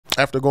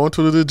after going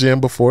to the gym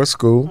before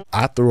school.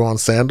 I threw on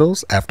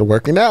sandals after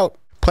working out,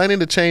 planning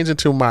to change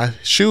into my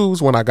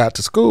shoes when I got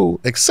to school,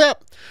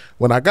 except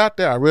when I got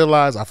there, I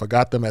realized I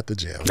forgot them at the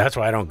gym. That's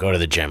why I don't go to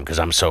the gym, because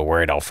I'm so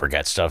worried I'll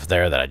forget stuff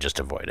there that I just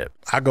avoid it.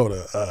 I go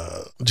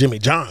to Jimmy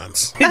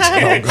John's.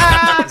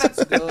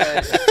 That's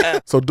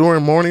good. So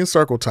during morning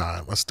circle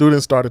time, a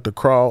student started to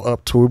crawl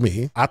up to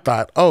me. I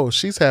thought, oh,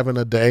 she's having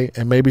a day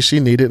and maybe she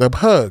needed a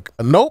hug.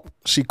 Nope,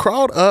 she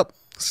crawled up,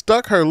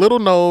 stuck her little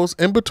nose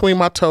in between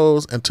my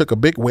toes and took a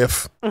big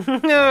whiff.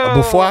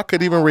 Before I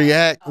could even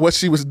react what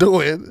she was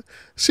doing,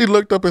 she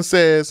looked up and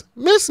says,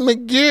 Miss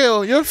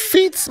McGill, your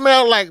feet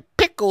smell like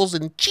pickles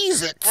and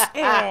Cheez-Its.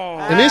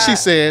 And then she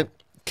said,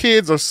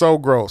 kids are so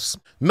gross.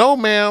 No,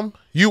 ma'am,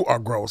 you are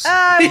gross.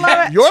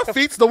 Your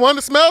feet's the one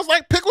that smells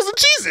like pickles and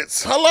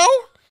Cheez-Its. Hello?